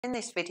In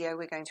this video,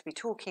 we're going to be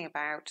talking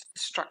about the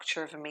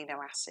structure of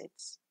amino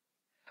acids.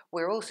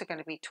 We're also going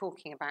to be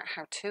talking about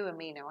how two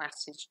amino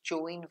acids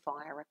join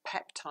via a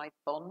peptide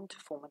bond to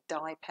form a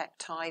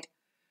dipeptide.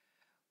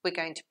 We're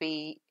going to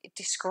be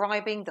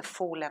describing the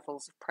 4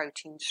 levels of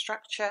protein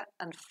structure,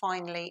 and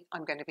finally,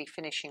 I'm going to be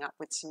finishing up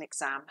with some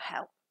exam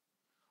help.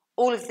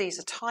 All of these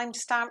are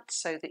time-stamped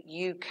so that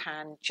you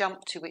can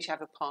jump to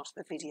whichever part of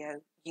the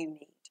video you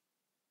need.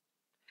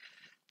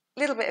 A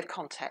little bit of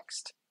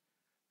context.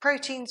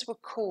 Proteins were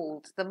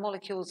called the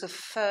molecules of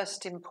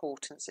first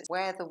importance,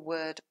 where the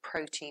word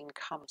protein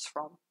comes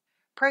from.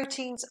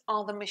 Proteins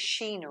are the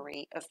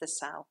machinery of the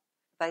cell.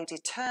 They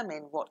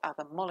determine what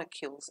other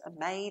molecules are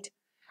made,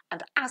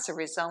 and as a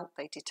result,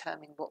 they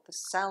determine what the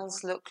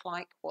cells look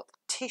like, what the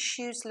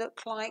tissues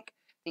look like,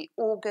 the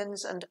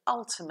organs, and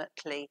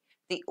ultimately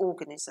the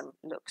organism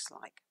looks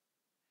like.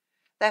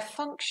 Their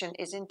function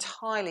is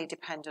entirely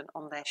dependent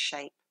on their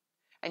shape,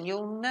 and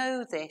you'll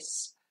know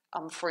this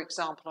for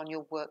example, on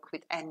your work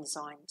with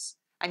enzymes,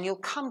 and you'll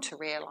come to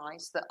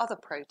realise that other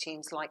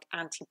proteins like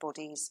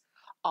antibodies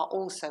are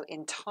also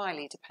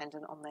entirely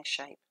dependent on their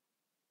shape.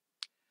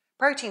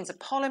 Proteins are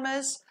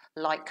polymers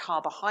like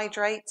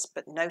carbohydrates,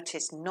 but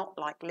notice not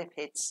like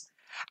lipids,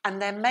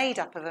 and they're made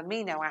up of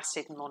amino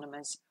acid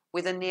monomers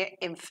with a near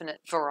infinite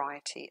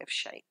variety of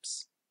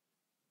shapes.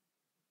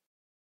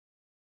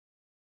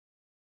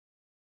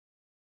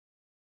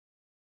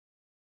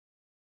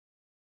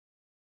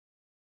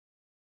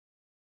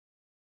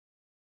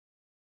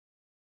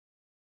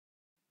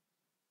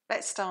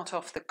 Let's start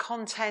off the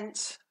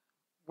content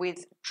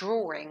with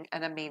drawing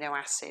an amino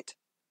acid,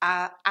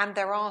 and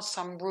there are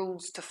some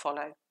rules to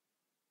follow.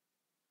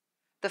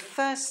 The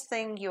first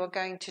thing you're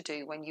going to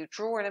do when you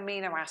draw an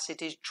amino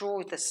acid is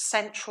draw the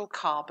central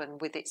carbon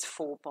with its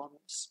 4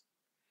 bonds.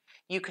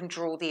 You can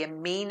draw the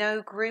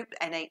amino group,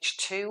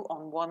 NH2,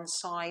 on one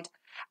side,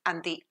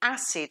 and the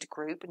acid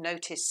group,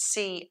 notice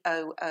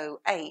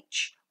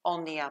COOH,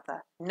 on the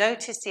other.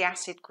 Notice the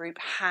acid group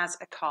has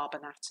a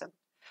carbon atom,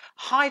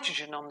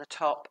 hydrogen on the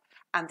top,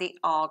 and the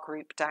R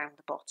group down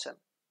the bottom.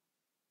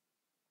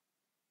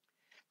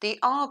 The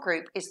R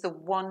group is the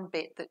one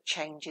bit that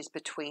changes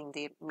between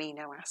the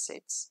amino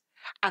acids,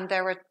 and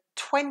there are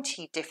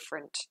 20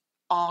 different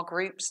R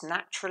groups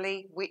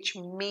naturally, which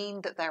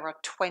mean that there are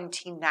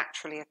 20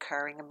 naturally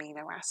occurring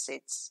amino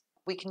acids.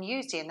 We can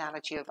use the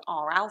analogy of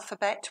our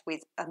alphabet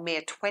with a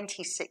mere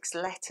 26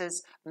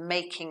 letters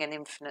making an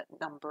infinite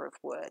number of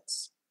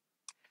words.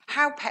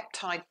 How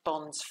peptide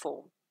bonds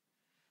form.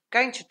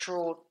 Going to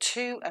draw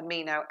 2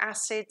 amino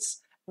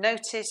acids.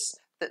 Notice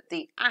that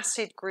the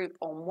acid group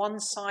on one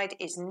side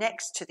is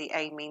next to the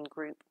amine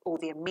group or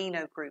the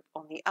amino group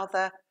on the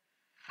other,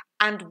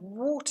 and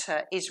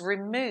water is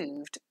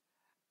removed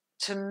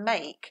to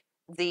make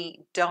the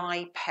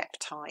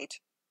dipeptide.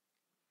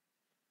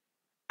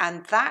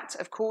 And that,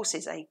 of course,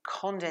 is a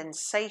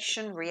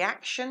condensation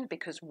reaction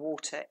because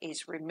water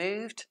is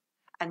removed.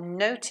 And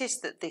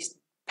notice that this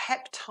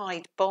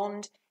peptide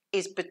bond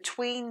is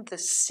between the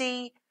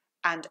C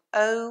and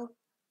O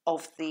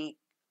of the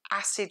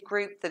acid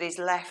group that is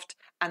left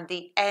and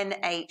the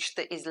NH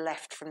that is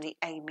left from the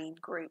amine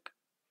group.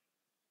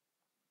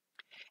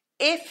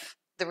 If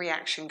the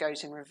reaction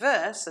goes in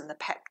reverse and the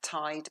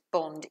peptide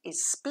bond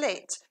is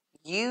split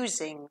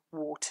using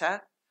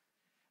water,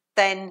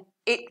 then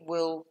it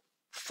will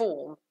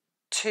form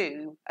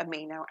 2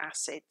 amino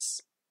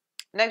acids.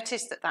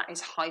 Notice that that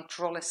is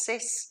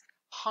hydrolysis,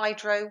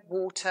 hydro,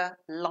 water,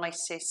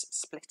 lysis,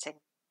 splitting.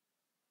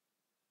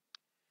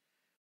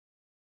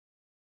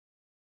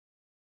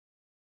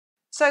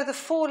 So the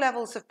 4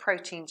 levels of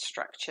protein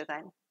structure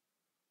then.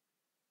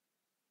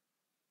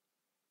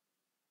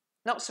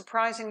 Not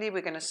surprisingly,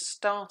 we're going to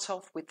start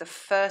off with the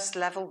first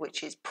level,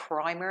 which is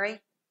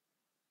primary.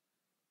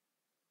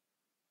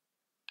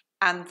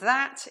 And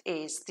that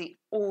is the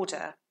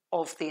order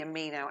of the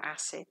amino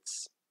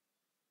acids.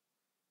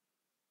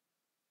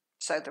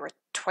 So there are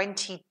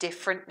 20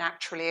 different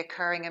naturally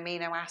occurring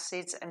amino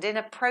acids, and in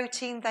a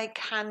protein they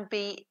can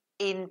be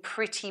in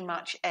pretty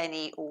much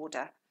any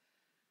order.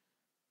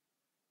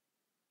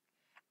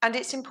 And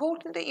it's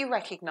important that you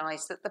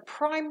recognise that the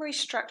primary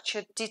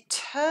structure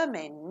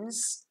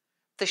determines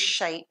the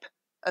shape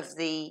of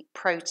the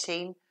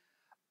protein,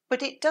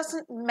 but it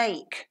doesn't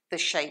make the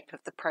shape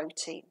of the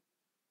protein.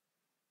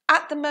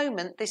 At the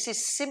moment, this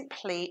is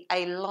simply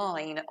a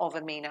line of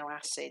amino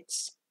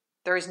acids.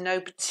 There is no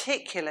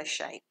particular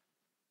shape.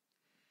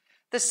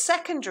 The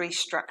secondary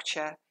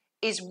structure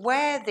is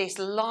where this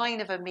line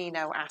of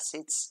amino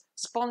acids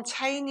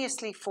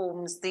spontaneously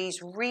forms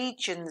these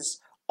regions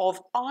of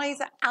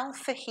either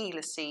alpha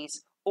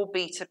helices or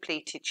beta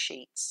pleated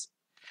sheets.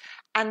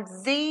 And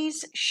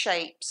these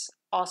shapes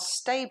are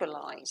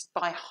stabilised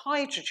by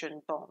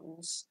hydrogen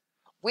bonds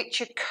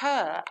which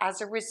occur as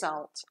a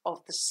result of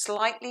the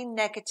slightly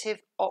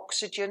negative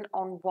oxygen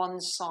on one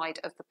side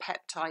of the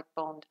peptide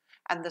bond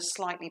and the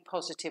slightly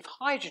positive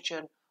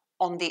hydrogen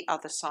on the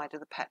other side of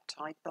the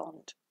peptide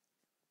bond.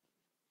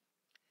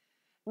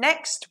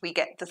 Next, we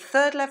get the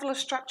 3rd level of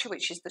structure,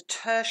 which is the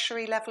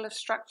tertiary level of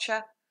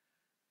structure.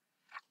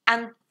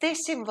 And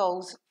this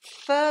involves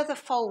further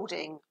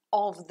folding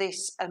of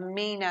this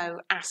amino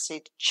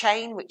acid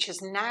chain, which has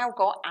now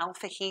got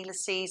alpha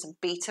helices and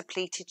beta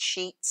pleated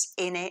sheets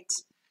in it.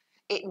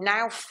 It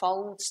now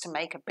folds to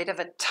make a bit of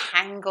a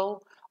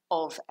tangle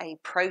of a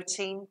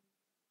protein.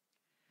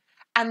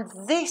 And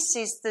this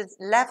is the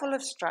level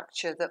of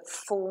structure that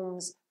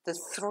forms the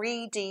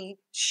 3D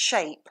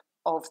shape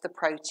of the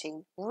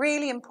protein.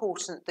 Really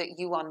important that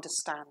you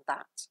understand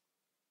that.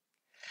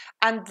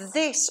 And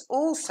this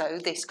also,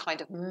 this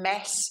kind of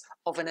mess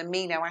of an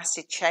amino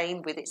acid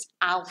chain with its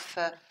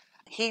alpha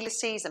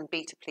helices and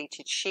beta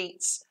pleated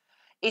sheets,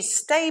 is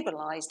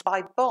stabilized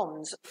by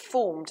bonds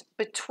formed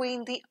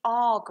between the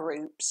R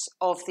groups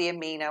of the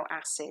amino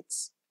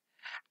acids.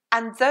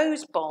 And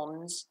those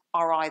bonds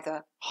are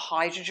either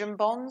hydrogen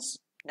bonds,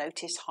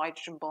 notice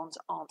hydrogen bonds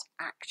aren't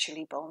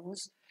actually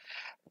bonds,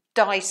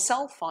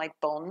 disulfide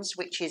bonds,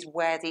 which is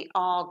where the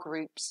R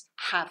groups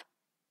have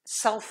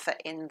sulfur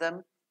in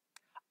them,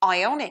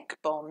 ionic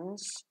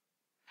bonds,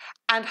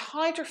 and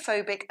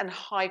hydrophobic and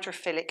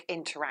hydrophilic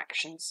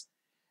interactions.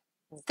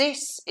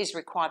 This is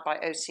required by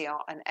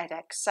OCR and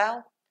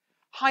Edexcel.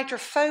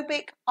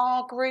 Hydrophobic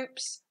R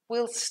groups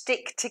will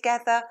stick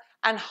together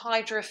and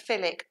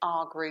hydrophilic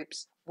R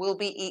groups will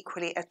be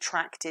equally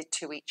attracted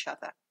to each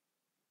other.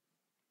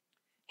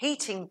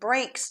 Heating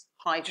breaks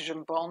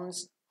hydrogen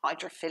bonds,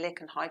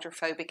 hydrophilic and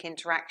hydrophobic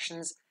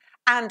interactions,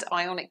 and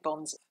ionic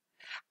bonds,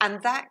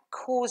 and that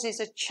causes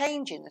a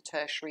change in the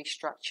tertiary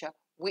structure,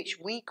 which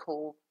we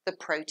call the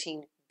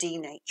protein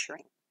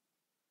denaturing.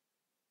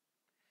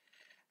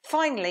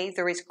 Finally,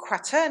 there is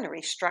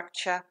quaternary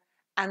structure,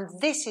 and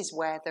this is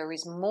where there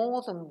is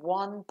more than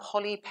one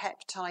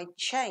polypeptide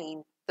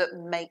chain that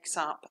makes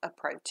up a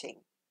protein.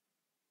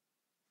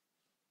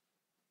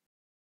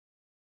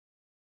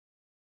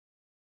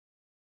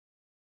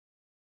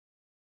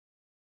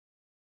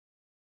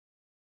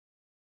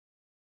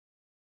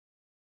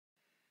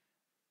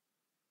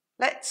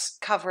 Let's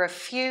cover a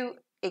few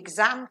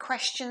exam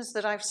questions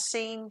that I've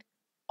seen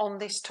on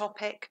this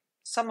topic,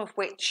 some of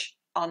which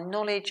are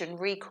knowledge and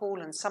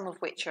recall and some of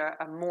which are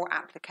more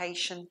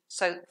application.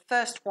 So the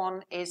first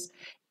one is,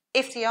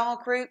 if the R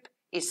group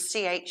is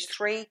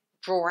CH3,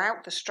 draw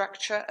out the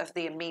structure of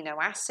the amino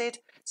acid.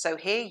 So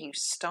here you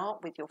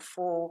start with your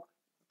 4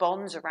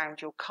 bonds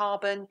around your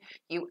carbon,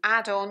 you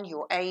add on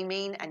your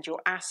amine and your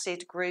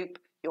acid group,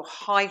 your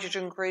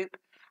hydrogen group,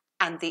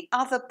 and the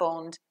other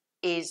bond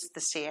is the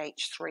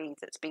CH3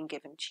 that's been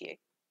given to you.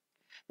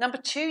 Number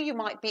 2, you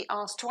might be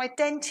asked to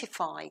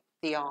identify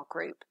the R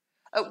group,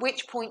 at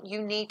which point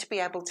you need to be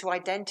able to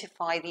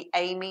identify the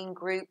amine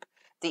group,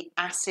 the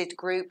acid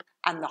group,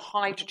 and the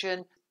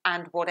hydrogen,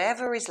 and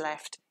whatever is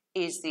left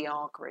is the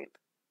R group.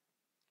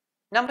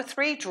 Number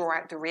 3, draw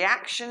out the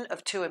reaction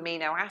of 2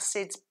 amino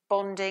acids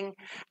bonding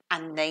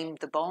and name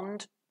the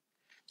bond.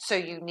 So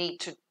you need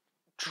to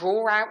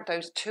draw out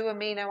those 2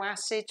 amino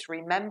acids.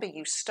 Remember,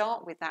 you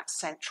start with that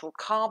central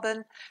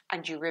carbon,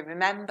 and you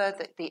remember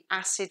that the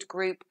acid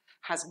group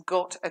has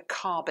got a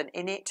carbon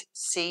in it,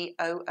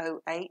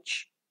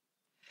 COOH.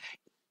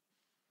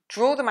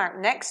 Draw them out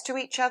next to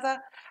each other,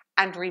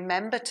 and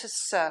remember to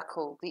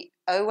circle the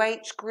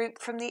OH group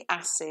from the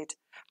acid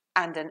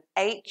and an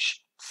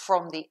H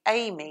from the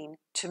amine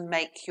to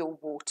make your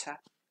water,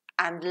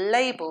 and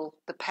label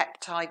the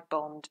peptide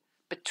bond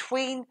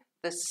between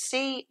the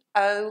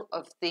CO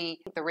of the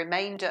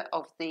remainder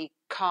of the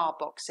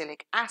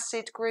carboxylic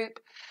acid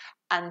group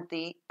and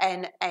the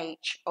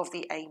NH of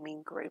the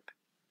amine group.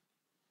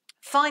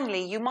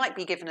 Finally, you might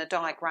be given a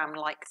diagram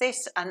like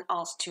this and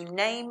asked to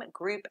name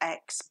group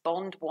X,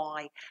 bond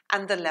Y,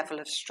 and the level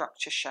of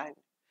structure shown.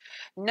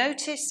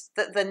 Notice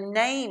that the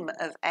name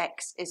of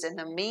X is an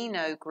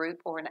amino group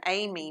or an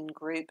amine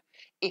group.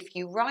 If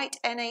you write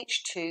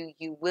NH2,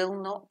 you will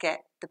not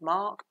get the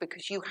mark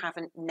because you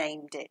haven't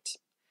named it.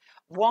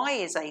 Y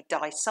is a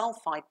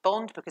disulfide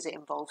bond because it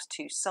involves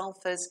 2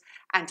 sulfurs,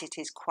 and it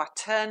is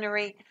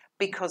quaternary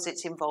because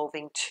it's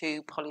involving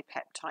 2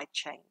 polypeptide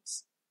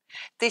chains.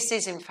 This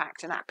is in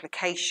fact an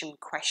application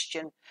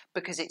question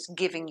because it's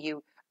giving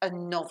you a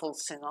novel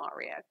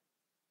scenario.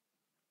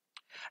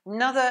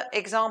 Another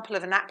example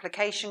of an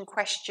application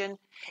question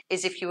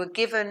is if you were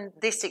given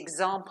this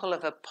example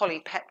of a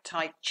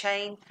polypeptide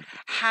chain,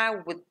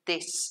 how would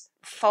this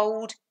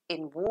fold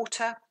in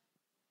water?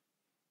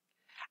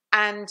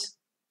 And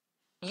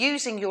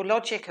using your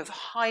logic of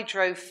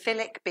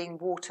hydrophilic being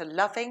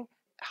water-loving,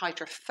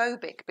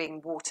 hydrophobic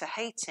being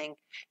water-hating,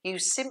 you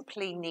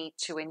simply need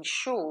to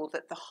ensure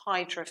that the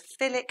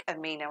hydrophilic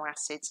amino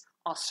acids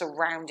are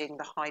surrounding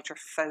the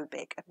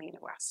hydrophobic amino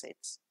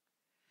acids.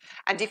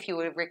 And if you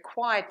were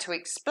required to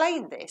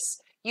explain this,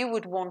 you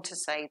would want to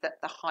say that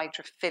the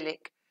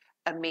hydrophilic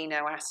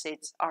amino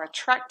acids are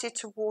attracted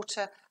to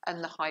water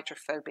and the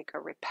hydrophobic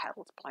are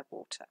repelled by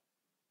water.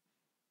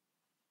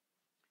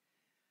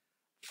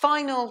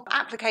 Final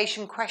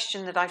application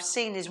question that I've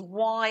seen is,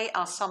 why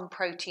are some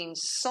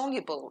proteins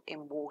soluble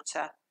in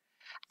water?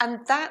 And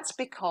that's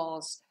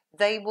because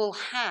they will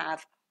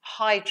have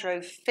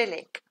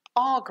hydrophilic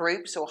R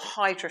groups or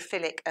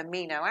hydrophilic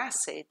amino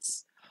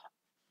acids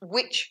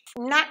which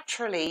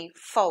naturally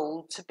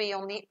fold to be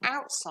on the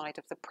outside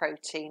of the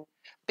protein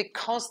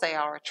because they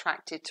are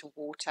attracted to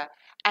water,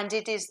 and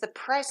it is the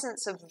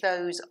presence of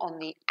those on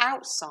the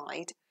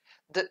outside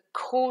that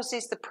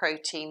causes the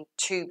protein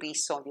to be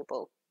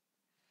soluble.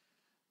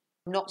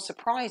 Not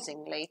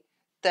surprisingly,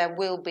 there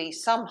will be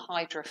some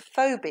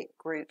hydrophobic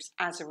groups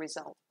as a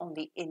result on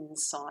the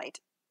inside.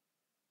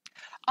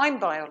 I'm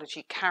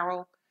Biology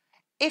Carol.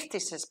 If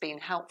this has been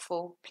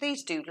helpful,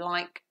 please do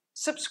like,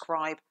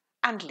 subscribe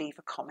and leave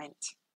a comment.